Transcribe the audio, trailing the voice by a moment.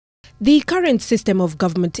The current system of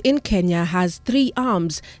government in Kenya has three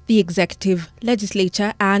arms: the executive,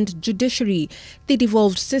 legislature and judiciary. The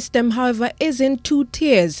devolved system, however, is in two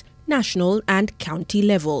tiers: national and county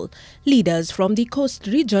level. Leaders from the coast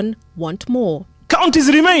region want more. Counties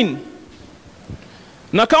remain.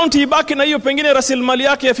 Na county ibaki na hiyo pengine rasilimali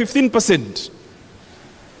yake ya 15%.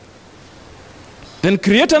 Then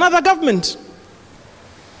create another government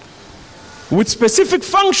with specific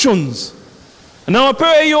functions. Now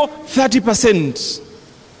wapewe hiyo 30%.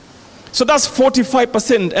 So that's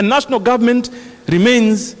 45%, and national government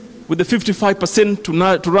remains with the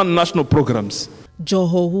 55% to run national programs.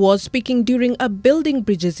 Joho, who was speaking during a Building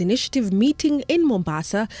Bridges initiative meeting in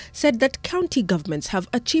Mombasa, said that county governments have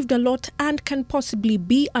achieved a lot and can possibly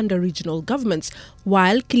be under regional governments,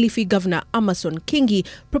 while Kilifi Governor Amason Kingi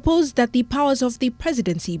proposed that the powers of the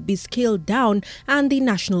presidency be scaled down and the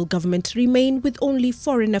national government remain with only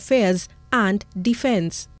foreign affairs and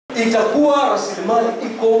defense. Itakuwa rasilimali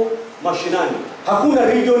iko mashinani. Hakuna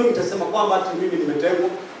region itasema kwamba ati mimi nimetengwa,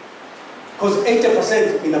 because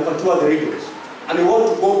 80% inapatiwa the regions. And we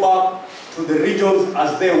want to go back to the regions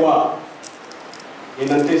as they were in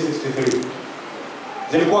 1963.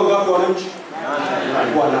 Zilikuwa ngapi wananchi?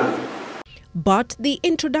 Zilikuwa nane. But the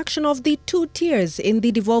introduction of the two tiers in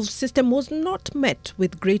the devolved system was not met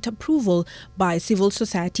with great approval by civil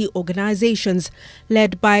society organizations.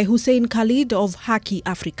 Led by Hussein Khalid of Haki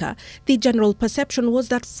Africa, the general perception was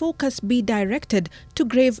that focus be directed to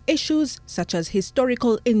grave issues such as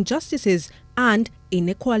historical injustices and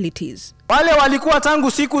inequalities. Wale walikuwa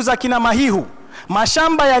tangu siku za kina Mahihu,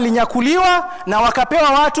 mashamba yalinyakuliwa na wakapewa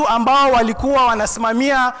watu ambao walikuwa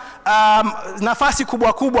wanasimamia nafasi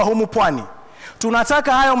kubwa kubwa humu pwani.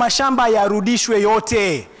 Tunataka hayo mashamba yarudishwe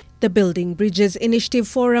yote. The Building Bridges Initiative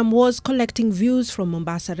Forum was collecting views from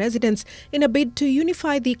Mombasa residents in a bid to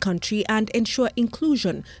unify the country and ensure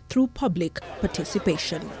inclusion through public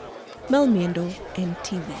participation. Mel Miendo,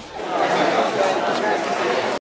 NTV.